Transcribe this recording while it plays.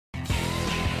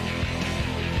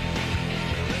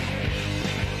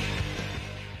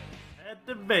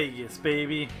Vegas,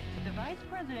 baby. The Vice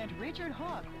President Richard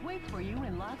Hawk waits for you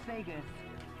in Las Vegas.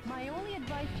 My only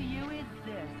advice to you is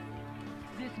this.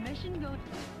 This mission goes...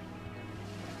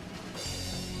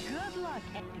 Good luck,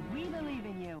 and we believe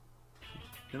in you.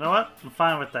 You know what? I'm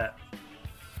fine with that.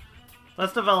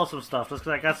 Let's develop some stuff, just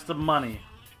because I got some money.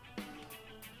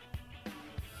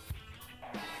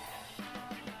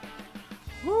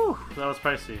 Woo! That was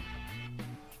pricey.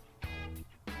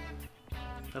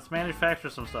 Let's manufacture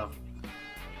some stuff.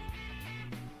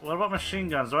 What about machine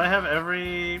guns? Do I have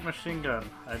every machine gun?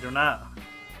 I do not.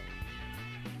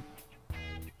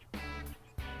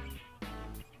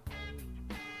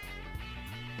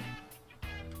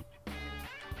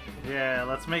 Yeah,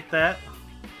 let's make that.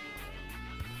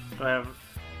 Do I have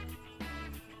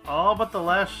all but the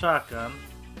last shotgun?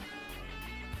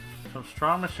 Some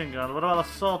strong machine gun. What about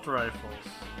assault rifles?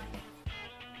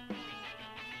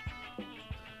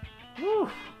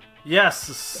 Woo! Yes,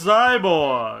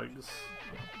 cyborgs!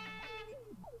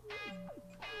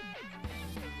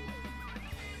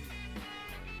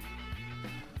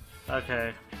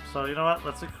 Okay, so you know what?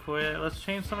 Let's equip. Let's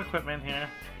change some equipment here.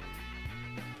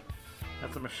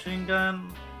 That's a machine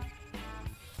gun.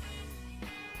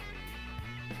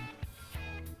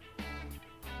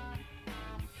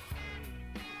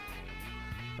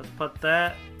 Let's put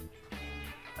that.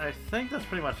 I think that's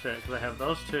pretty much it because I have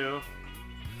those two.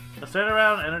 A standard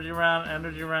round, energy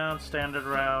round, standard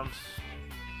rounds.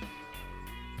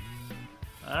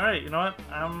 All right, you know what?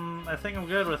 I think I'm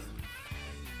good with.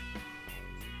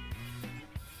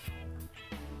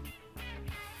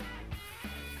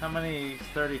 How many?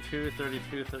 32,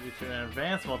 32, 32. An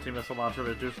advanced multi-missile launcher,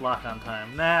 reduced lock-on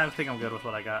time. Nah, I think I'm good with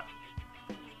what I got.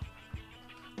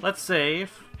 Let's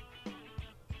save.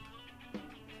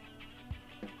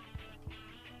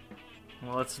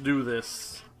 Well, let's do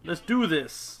this. Let's do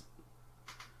this.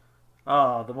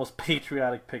 Oh, the most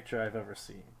patriotic picture I've ever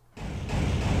seen.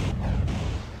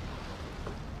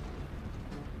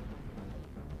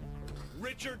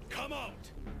 Richard, come out!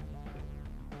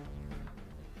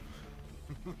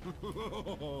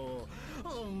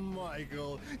 Oh,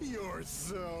 Michael, you're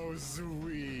so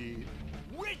sweet.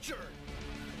 Richard!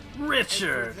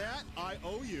 Richard! And for that, I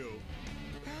owe you.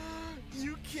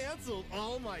 You canceled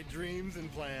all my dreams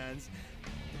and plans.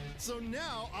 So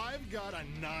now I've got a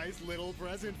nice little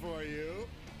present for you.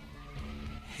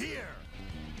 Here.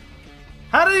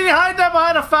 How did he hide that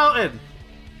behind a fountain?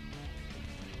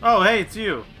 Oh, hey, it's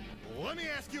you. Let me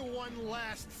ask you one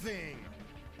last thing.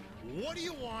 What do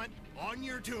you want on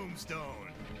your tombstone?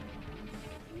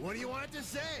 What do you want it to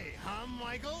say, huh,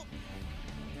 Michael?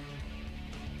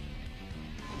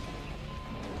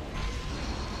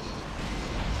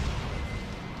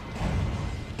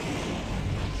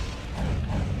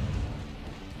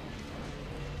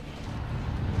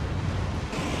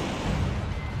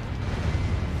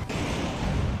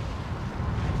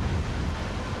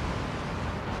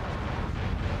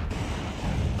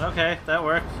 Okay, that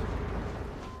worked.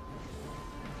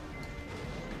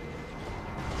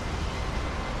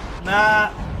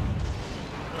 Nah.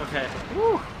 Okay.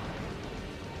 Woo.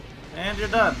 And you're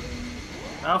done.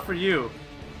 Now for you.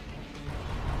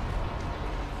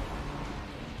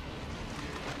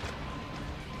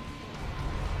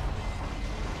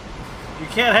 You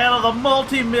can't handle the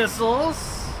multi-missiles.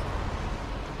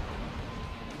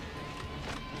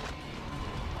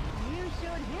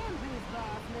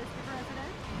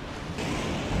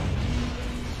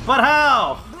 But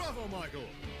how? Bravo, Michael!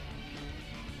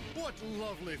 What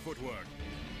lovely footwork.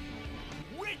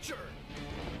 Richard!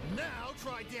 Now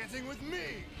try dancing with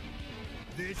me!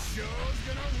 This show's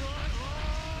gonna run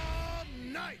all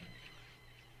night!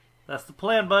 That's the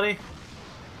plan, buddy.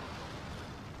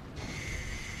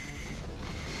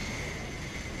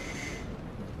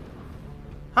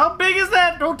 How big is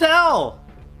that hotel?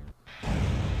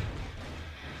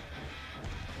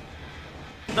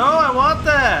 No, I want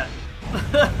that!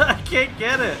 I can't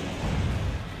get it.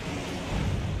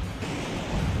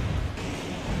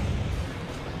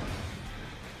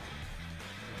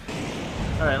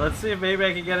 Alright, let's see if maybe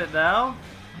I can get it now.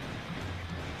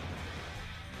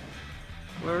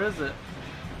 Where is it?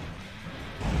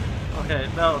 Okay,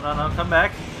 no, come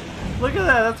back. Look at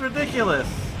that, that's ridiculous.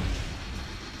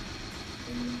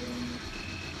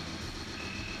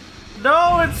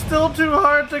 No, it's still too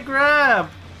hard to grab.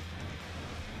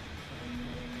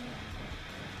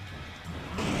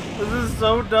 This is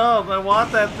so dumb. I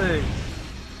want that thing.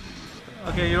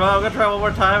 Okay, you know what? I'm gonna try one more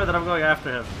time and then I'm going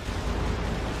after him.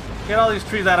 Get all these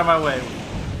trees out of my way.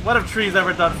 What have trees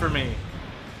ever done for me?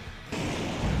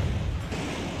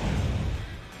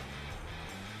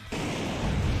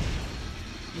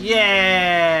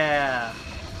 Yeah!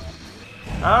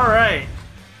 Alright.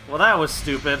 Well, that was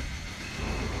stupid. The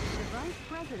vice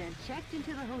president checked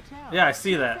into the hotel. Yeah, I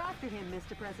see that. Look after him,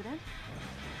 Mr. President.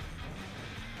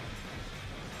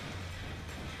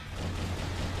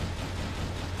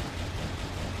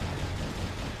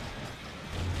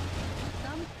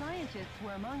 Some scientists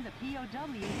were among the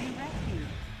POWs he rescued.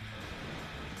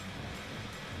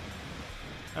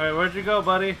 Alright, where'd you go,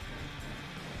 buddy?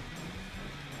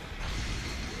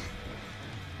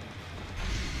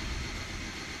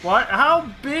 What? How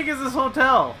big is this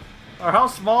hotel? Or how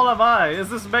small am I? Is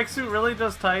this mech suit really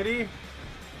just tiny?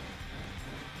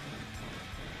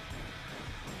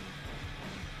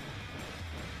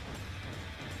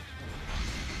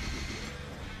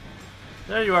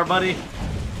 There you are, buddy.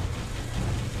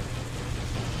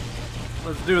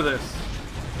 Let's do this.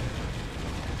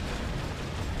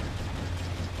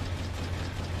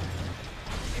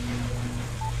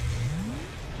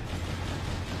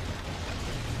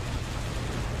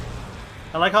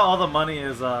 I like how all the money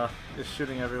is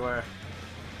shooting everywhere.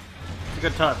 It's a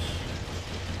good touch.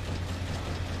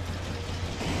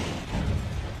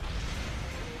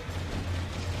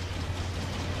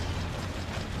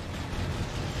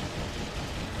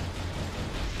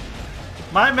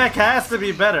 My mech has to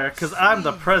be better because I'm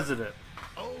the president.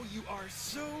 Oh, you are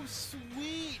so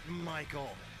sweet, Michael.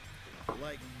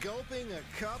 Like gulping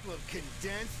a cup of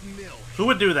condensed milk. Who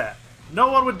would do that? No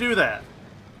one would do that.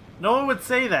 No one would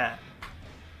say that.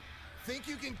 Think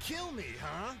you can kill me,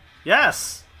 huh?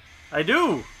 Yes, I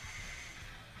do.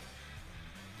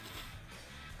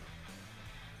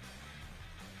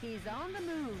 He's on the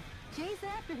move. Chase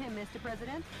after him, Mr.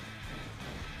 President.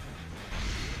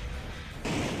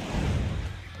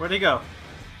 Where'd he go?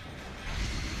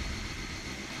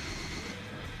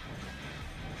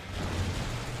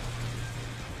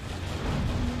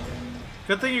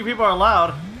 Good thing you people are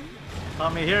loud.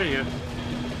 Let me hear you.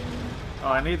 Oh,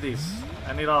 I need these.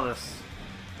 I need all this.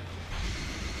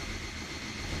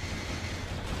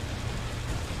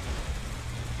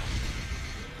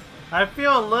 I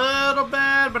feel a little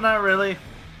bad, but not really.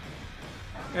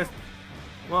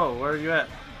 Whoa, where are you at?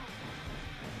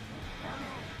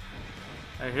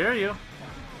 I hear you.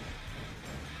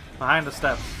 Behind the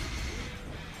steps.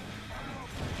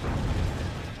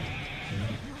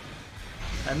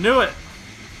 I knew it!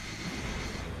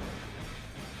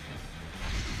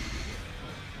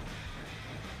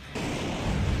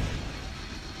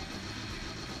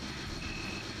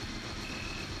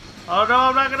 Oh no,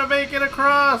 I'm not gonna make it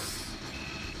across!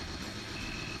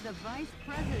 The vice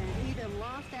president either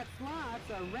lost at slots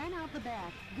or ran out the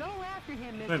back. Go after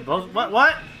him, Mr. Wait, both? President.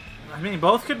 What? I mean,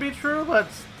 both could be true, but...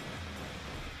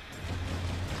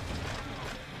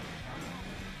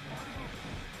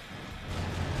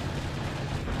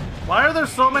 Why are there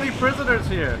so many prisoners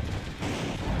here?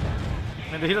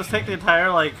 I mean, did he just take the entire,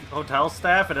 like, hotel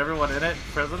staff and everyone in it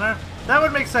prisoner? That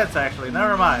would make sense, actually.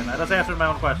 Never mind. I just answered my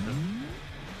own question.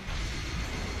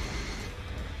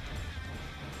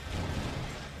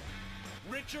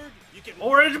 Richard, you can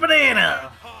Orange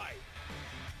banana! Hi.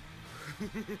 You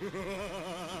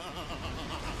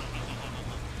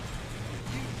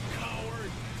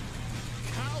coward!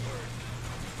 Coward!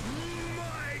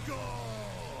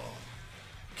 Michael!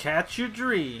 Catch your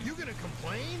dream. You gonna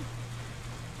complain?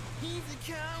 He's a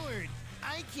coward.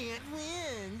 I can't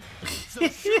win. So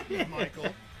shoot me,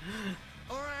 Michael.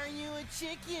 Or are you a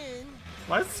chicken?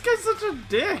 Why is this guy such a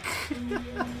dick?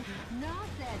 Knock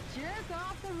that jerk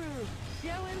off the roof.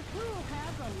 Showing who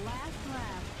has the last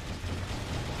laugh.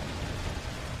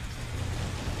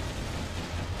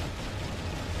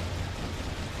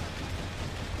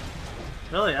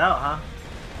 Really out, huh?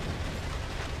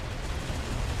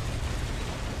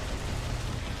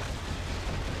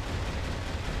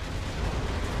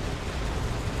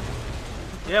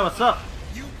 Yeah, what's up?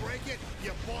 You break it,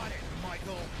 you bought it,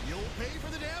 Michael. You'll pay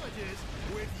for the damages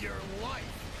with your life.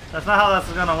 That's not how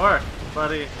that's gonna work,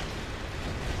 buddy.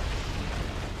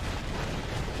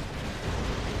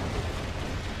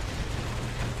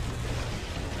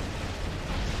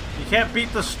 You can't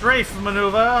beat the strafe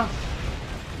maneuver.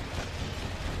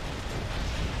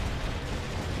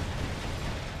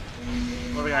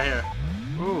 What do we got here?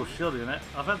 Ooh, shield unit.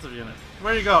 Offensive unit.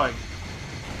 Where are you going?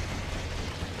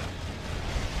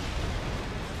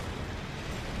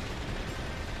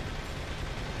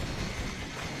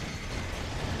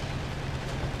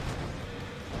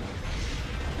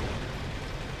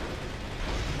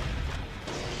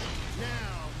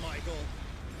 Now, Michael.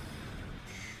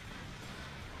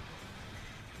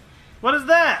 What is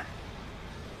that?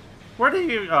 Where do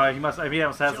you... Oh, he must has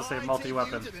the same Shall I take you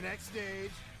multi-weapon. to the next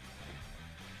stage?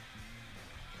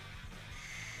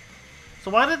 So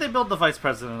why did they build the Vice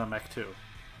President in a mech too?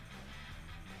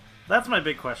 That's my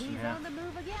big question He's here. on the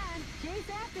move again. Chase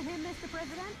after him, Mr.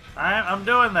 President. I'm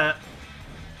doing that.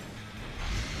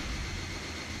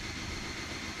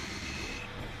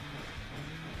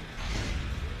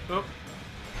 Oop.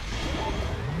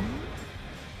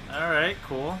 Alright,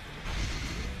 cool.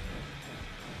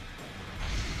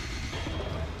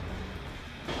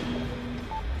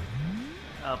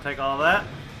 I'll take all that.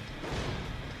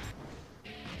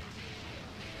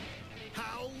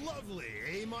 How lovely,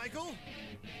 eh, Michael?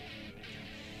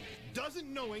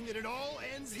 Doesn't knowing that it all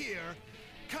ends here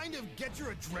kind of get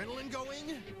your adrenaline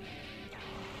going?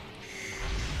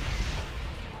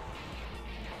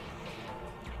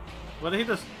 What did he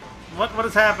just... What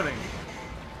is happening?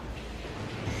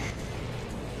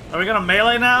 Are we gonna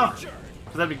melee now? 'Cause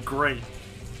that'd be great.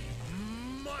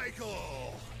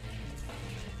 Michael!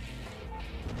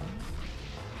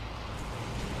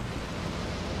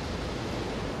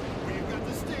 We've got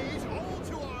the stage all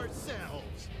to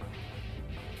ourselves.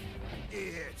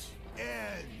 It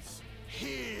ends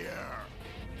here.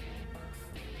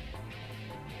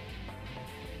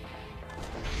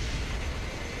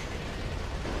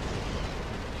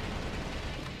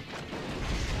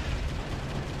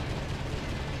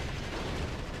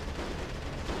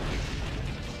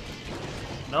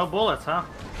 No bullets, huh?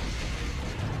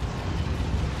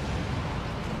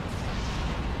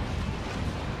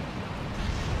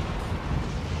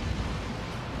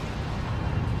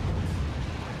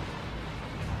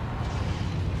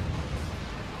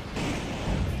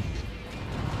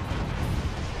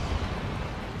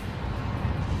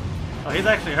 Oh, he's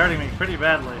actually hurting me pretty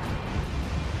badly.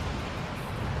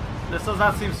 This does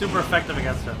not seem super effective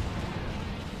against him.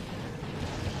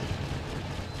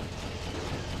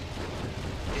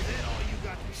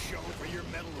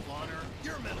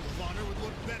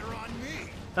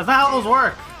 That's not how those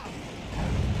work.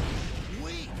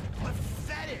 Weak,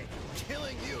 pathetic.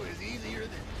 Killing you is easier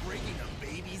than breaking a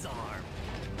baby's arm.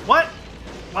 What?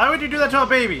 Why would you do that to a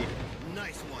baby?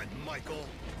 Nice one, Michael.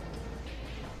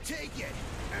 Take it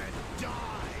and die.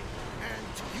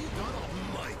 And you done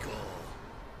it, Michael.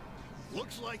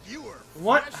 Looks like you were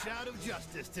What? fresh out of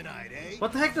justice tonight, eh?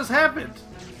 What the heck just happened?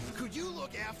 Could you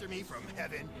look after me from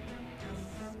heaven?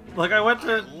 Like I went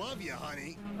to Love you,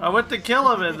 honey.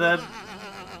 kill him and then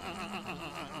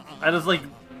I just like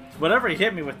whatever he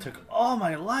hit me with took all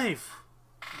my life.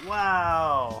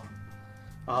 Wow.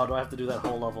 Oh, do I have to do that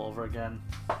whole level over again?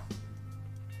 I'm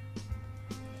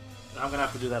gonna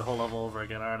have to do that whole level over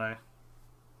again, aren't I?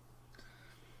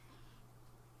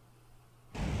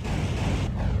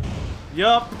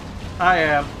 Yup, I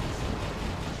am.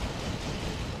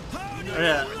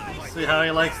 Yeah, see how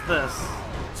he likes this.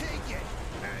 Take it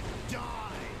and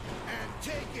die. And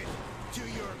take it to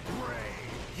your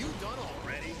grave. You done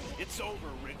already? It's over,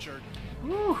 Richard.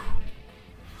 Whew.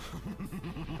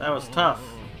 That was tough.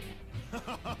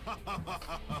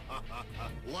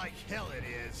 Like hell it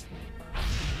is.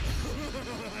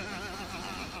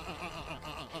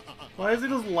 Why does he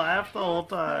just laugh the whole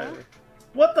time?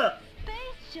 What the?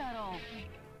 Space shuttle.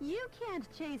 You can't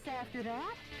chase after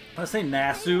that. I say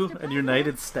Nasu and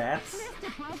United Stats.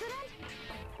 Mr. President?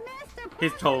 Mr. President?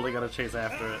 He's totally gonna chase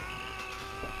after it.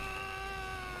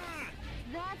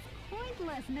 That's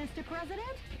pointless, Mr.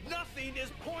 President. Nothing is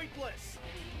pointless.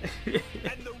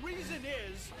 And the reason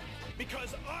is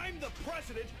because I'm the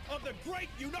president of the great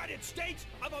United States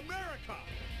of America.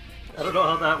 I don't know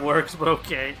how that works, but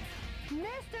okay.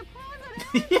 Mr.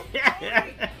 President?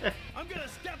 Yeah, I'm gonna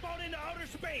step out into outer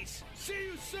space. See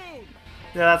you soon.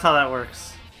 that's how that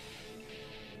works.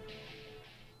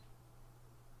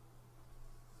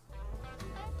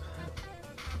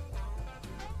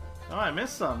 Oh, I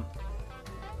missed some.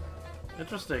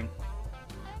 Interesting.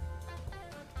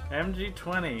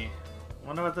 MG20.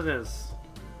 Wonder what that is.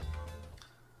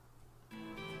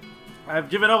 I've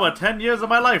given over 10 years of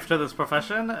my life to this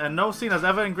profession, and no scene has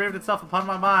ever engraved itself upon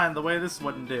my mind the way this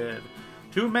one did.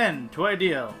 2 men, 2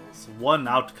 ideals, 1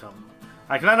 outcome.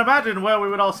 I cannot imagine where we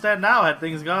would all stand now had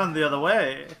things gone the other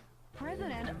way.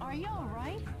 President, are you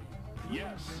alright?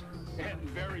 Yes, and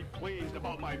very pleased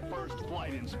about my first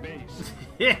flight in space.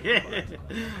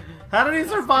 How did he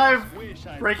survive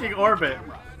breaking orbit?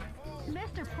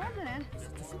 Mr. President,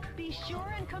 be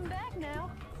sure and come back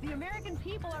now. The American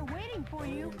people are waiting for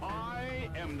you. I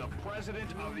am the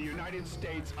President of the United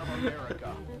States of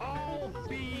America. I'll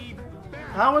be back.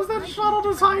 How is that shuttle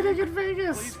just hiding in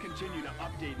Vegas? Please continue to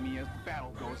update me as the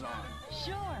battle goes on.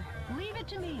 Sure, leave it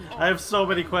to me. I have so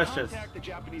many questions. Contact the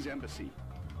Japanese embassy.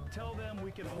 Tell them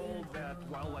we can hold that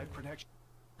wildlife protection.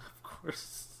 Of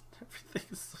course, everything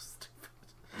is so stupid.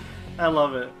 I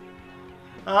love it.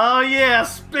 Oh yeah,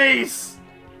 space!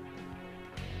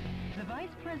 The Vice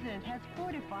President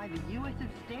fortify the U.S.'s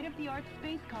state-of-the-art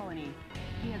space colony.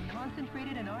 He has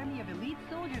concentrated an army of elite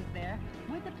soldiers there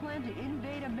with the plan to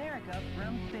invade America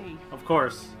from space. Of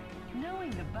course.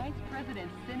 Knowing the Vice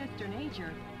President's sinister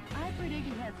nature, I predict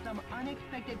he has some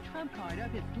unexpected trump card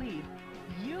up his sleeve.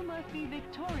 You must be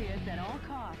victorious at all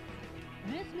costs.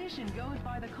 This mission goes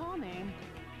by the call name...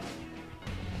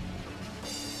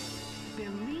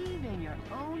 Believe in your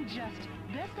own justice.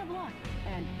 Best of luck,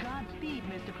 and Godspeed,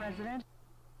 Mr. President.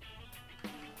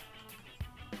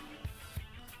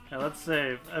 Yeah, let's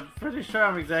save. I'm pretty sure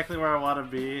I'm exactly where I want to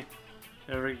be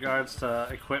in regards to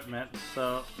equipment,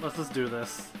 so let's just do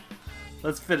this.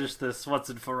 Let's finish this once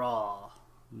and for all.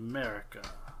 America.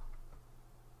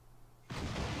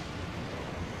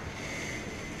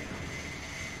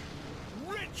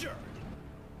 Richard!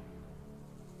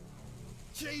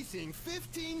 Chasing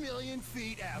 15 million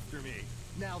feet after me.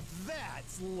 Now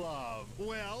that's love.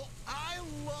 Well, I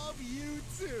love you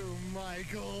too,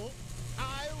 Michael.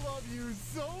 I love you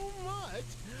so much.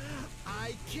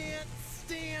 I can't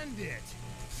stand it.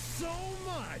 So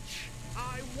much.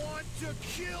 I want to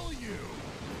kill you.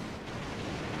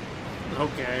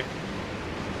 Okay.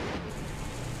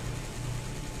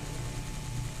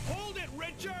 Hold it,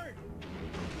 Richard!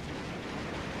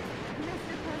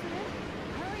 Mr. President,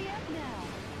 hurry up now.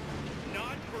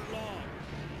 Not for long.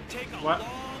 Take a What?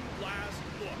 long last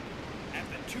look at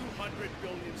the 200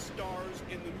 billion stars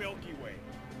in the Milky Way.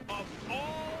 Of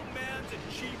all man's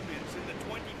achievements in the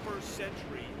 21st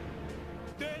century,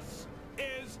 this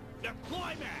is the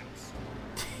climax.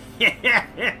 What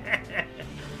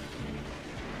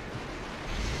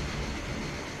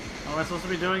am I supposed to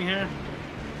be doing here?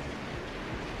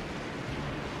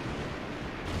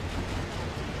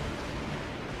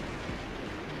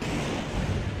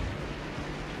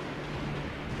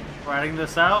 Writing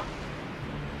this out?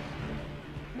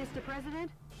 Mr.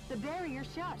 President, the barrier's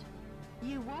shut.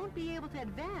 You won't be able to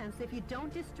advance if you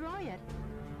don't destroy it.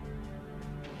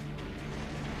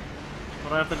 What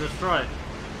do I have to destroy?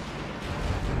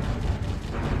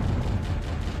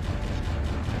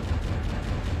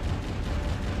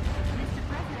 Mr.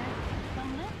 President, the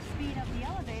lift speed of the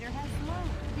elevator has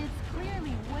slowed. It's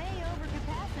clearly way over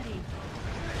capacity.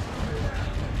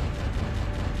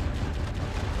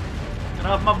 Get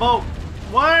off my boat!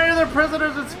 Why are there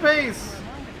prisoners in space?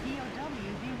 Among the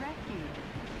POWs you rescued.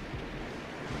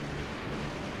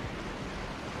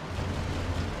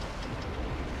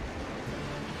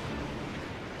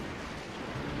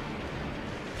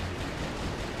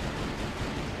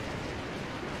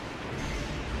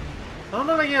 I don't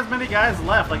know if he has many guys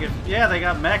left. Like, if, yeah, they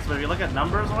got mechs, but if you look at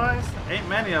numbers wise, ain't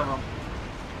many of them.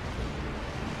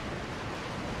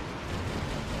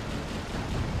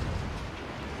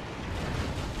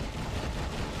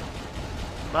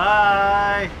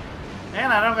 Bye!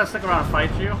 And I don't gotta stick around and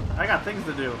fight you. I got things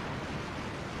to do.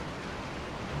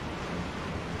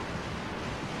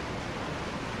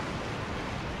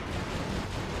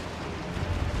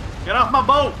 Get off my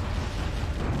boat!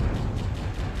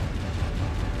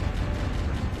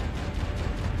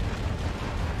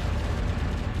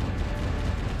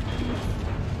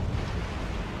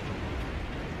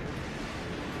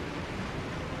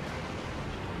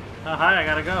 Oh, hi, I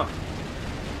gotta go.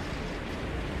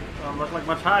 Don't look like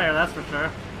much higher, that's for sure.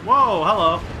 Whoa,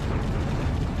 hello.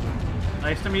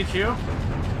 Nice to meet you. That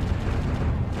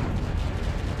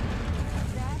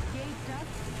gate does...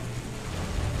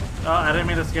 Oh, I didn't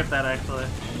mean to skip that, actually.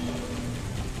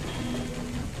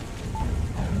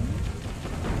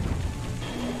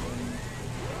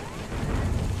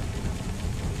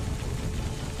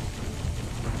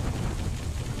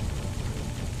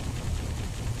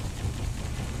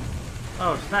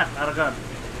 Oh, snap, out of gun.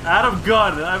 Out of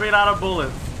gun! I mean out of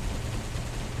bullets.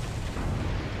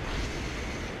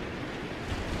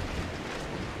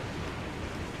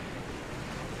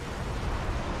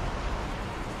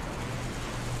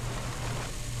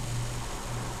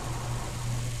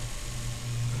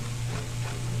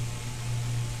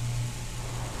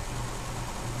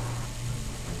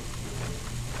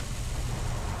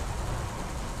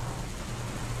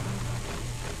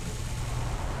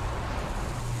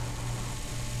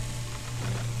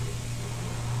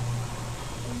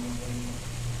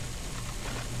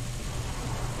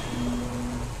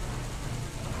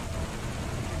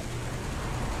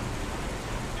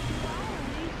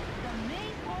 Finally, the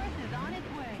main force is on its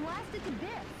way. Blasted to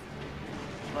bits.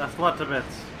 Last what to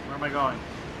bits? Where am I going?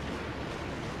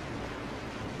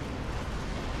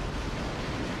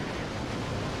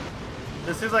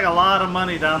 This seems like a lot of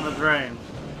money down the drain.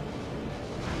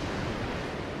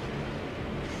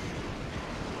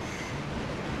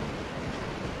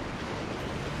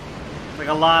 Like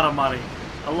a lot of money.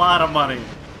 A lot of money.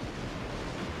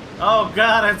 Oh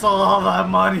god, it's all that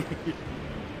money!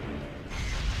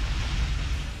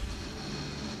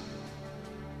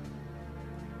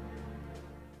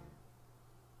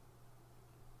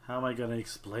 How am I gonna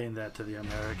explain that to the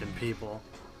American people?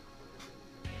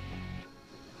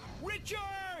 Richard!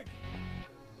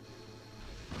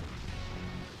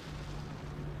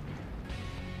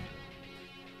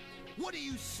 What do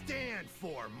you stand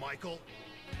for, Michael?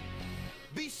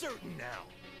 Be certain now.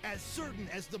 As certain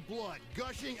as the blood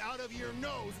gushing out of your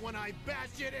nose when I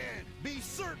bash it in. Be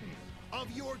certain of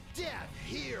your death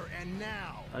here and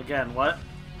now. Again, what?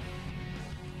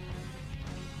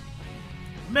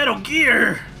 Metal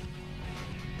Gear!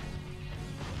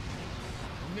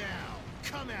 Now,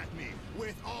 come at me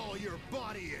with all your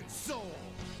body and soul.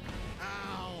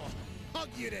 I'll hug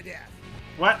you to death.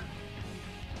 What?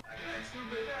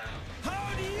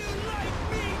 How do you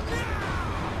like me now?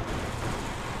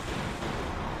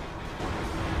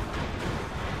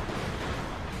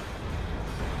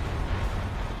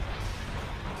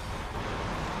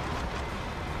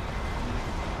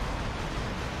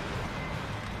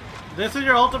 This is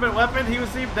your ultimate weapon? He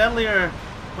seemed deadlier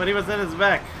when he was in his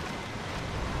mech.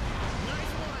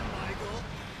 Nice one, Michael.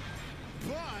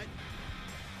 But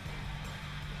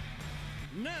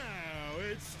now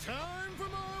it's time for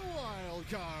my wild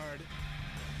card.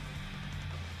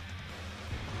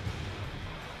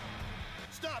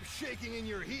 Stop shaking in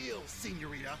your heels,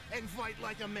 senorita, and fight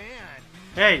like a man.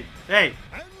 Hey, hey,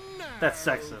 And now that's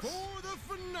sexist. for the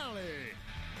finale.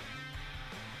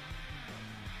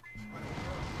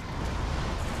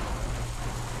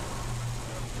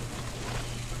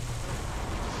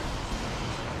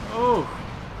 Oh,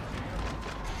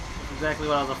 exactly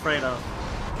what I was afraid of.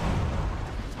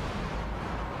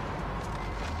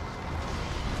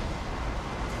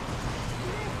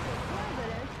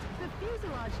 President, the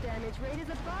fuselage damage rate is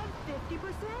above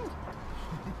 50%.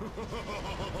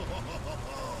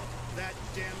 That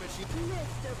damn machine.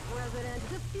 Mr. President,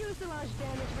 the fuselage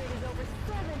damage rate is over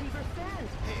 70%.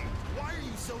 Hey, why are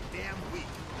you so damn weak?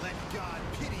 Let God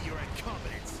pity your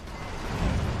incompetence.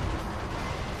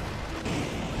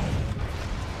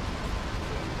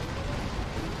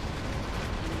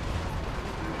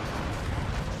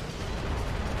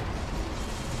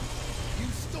 You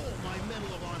stole my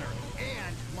Medal of Honor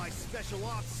and my Special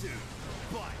Ops suit,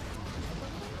 but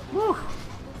Whew.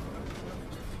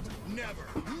 never,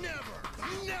 never,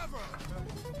 never!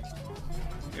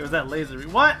 It was that laser.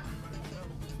 What?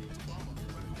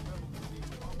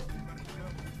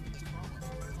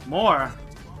 More?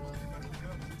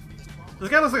 This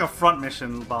guy looks like a front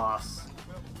mission boss.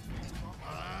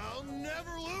 I'll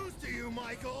never lose to you,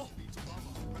 Michael!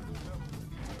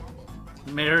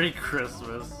 Merry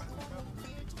Christmas.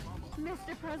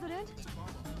 Mr. President,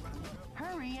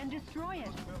 hurry and destroy it.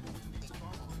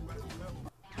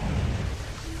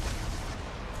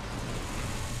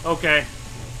 Okay.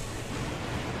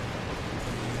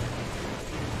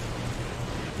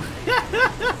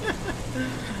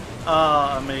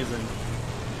 Amazing.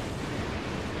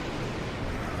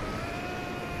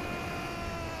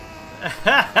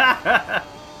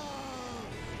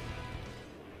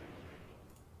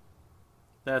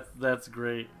 That's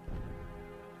great.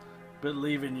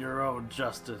 Believe in your own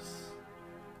justice.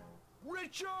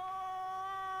 Richard!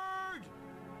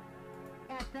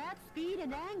 At that speed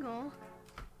and angle,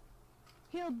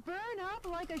 he'll burn up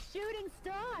like a shooting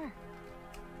star.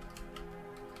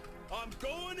 I'm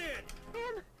going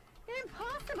in!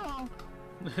 Impossible!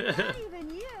 Not even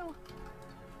you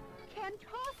can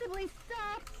possibly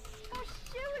stop a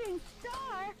shooting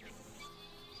star.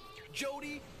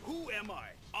 Jody, who am I?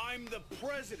 I'm the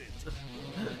president.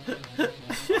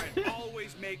 I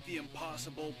always make the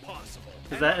impossible possible.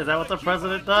 Is that what the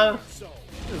president does?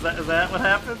 Is that what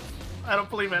happens? I don't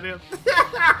believe any of it.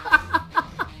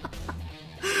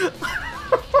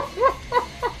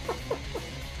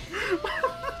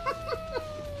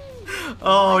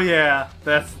 Oh yeah,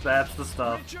 that's the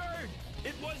stuff. Richard,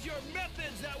 it was your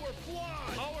methods that were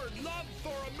flawed. Our love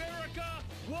for America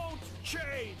won't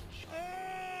change.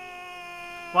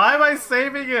 Why am I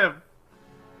saving him?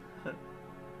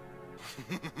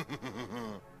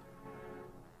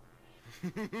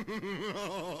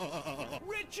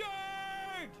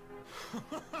 Richard!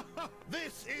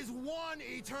 This is one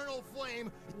eternal flame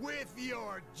with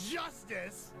your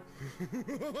justice.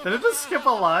 Did it just skip a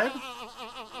line?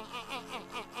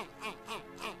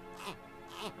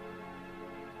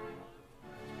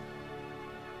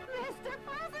 Mr.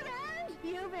 President!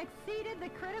 You've exceeded the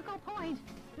critical point.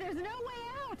 There's no way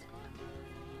out.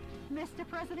 Mr.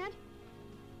 President?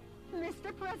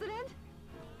 Mr. President?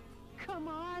 Come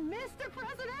on, Mr.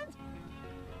 President!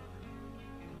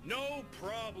 No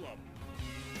problem.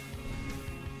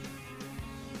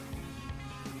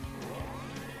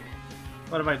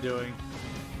 What am I doing?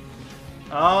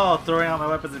 Oh, throwing out my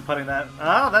weapons and putting that.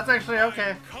 Oh, that's actually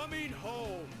okay. I'm coming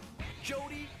home.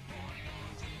 Jody.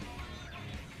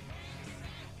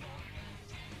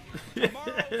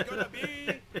 Tomorrow's gonna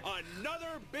be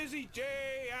another busy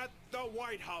day at the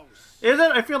White House. Is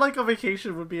it? I feel like a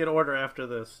vacation would be in order after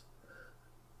this.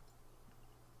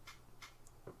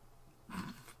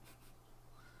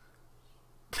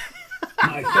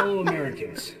 My fellow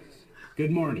Americans,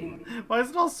 good morning. Why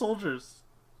is it all soldiers?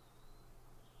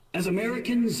 As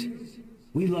Americans,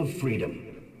 we love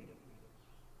freedom.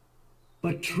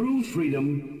 But true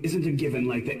freedom isn't a given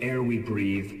like the air we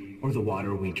breathe or the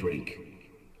water we drink.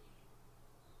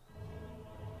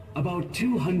 About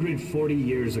 240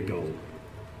 years ago,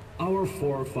 our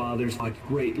forefathers fought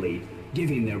greatly,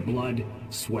 giving their blood,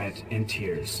 sweat, and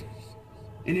tears.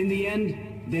 And in the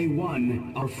end, they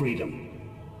won our freedom.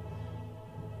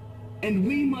 And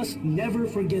we must never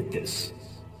forget this.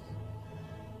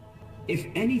 If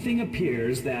anything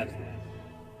appears that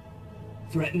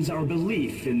threatens our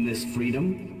belief in this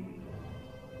freedom,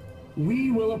 we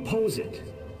will oppose it.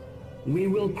 We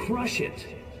will crush it.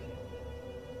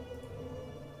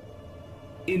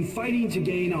 In fighting to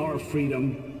gain our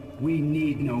freedom, we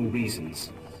need no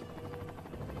reasons.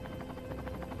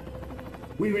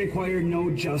 We require no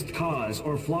just cause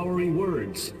or flowery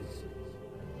words.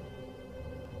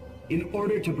 In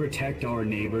order to protect our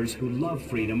neighbors who love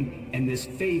freedom and this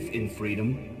faith in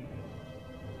freedom,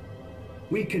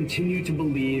 we continue to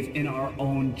believe in our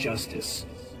own justice.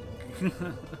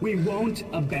 We won't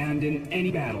abandon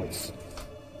any battles.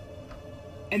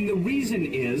 And the reason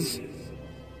is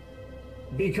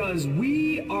because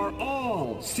we are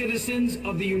all citizens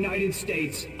of the United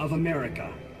States of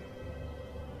America.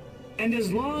 And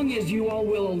as long as you all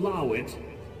will allow it,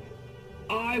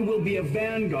 I will be a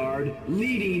vanguard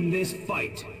leading this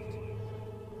fight.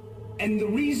 And the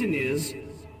reason is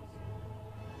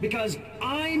because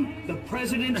I'm the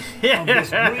president of this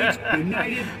great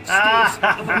United States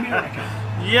of America.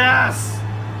 Yes!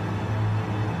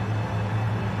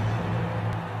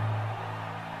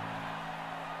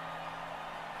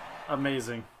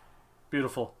 Amazing.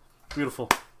 Beautiful. Beautiful.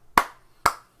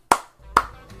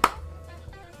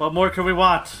 What more could we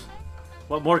want?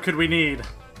 What more could we need?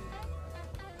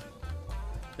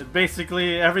 It's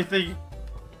basically everything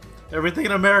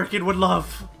an American would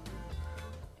love.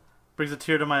 Brings a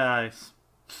tear to my eyes.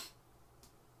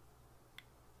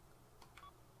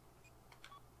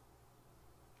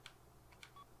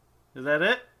 Is that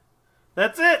it?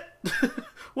 That's it!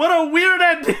 What a weird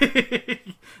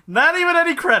ending! Not even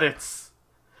any credits.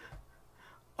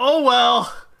 Oh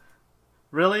well.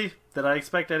 Really? Did I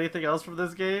expect anything else from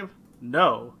this game?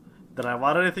 No. Did I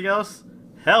want anything else?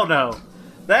 Hell no.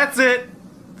 That's it!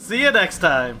 See you next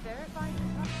time.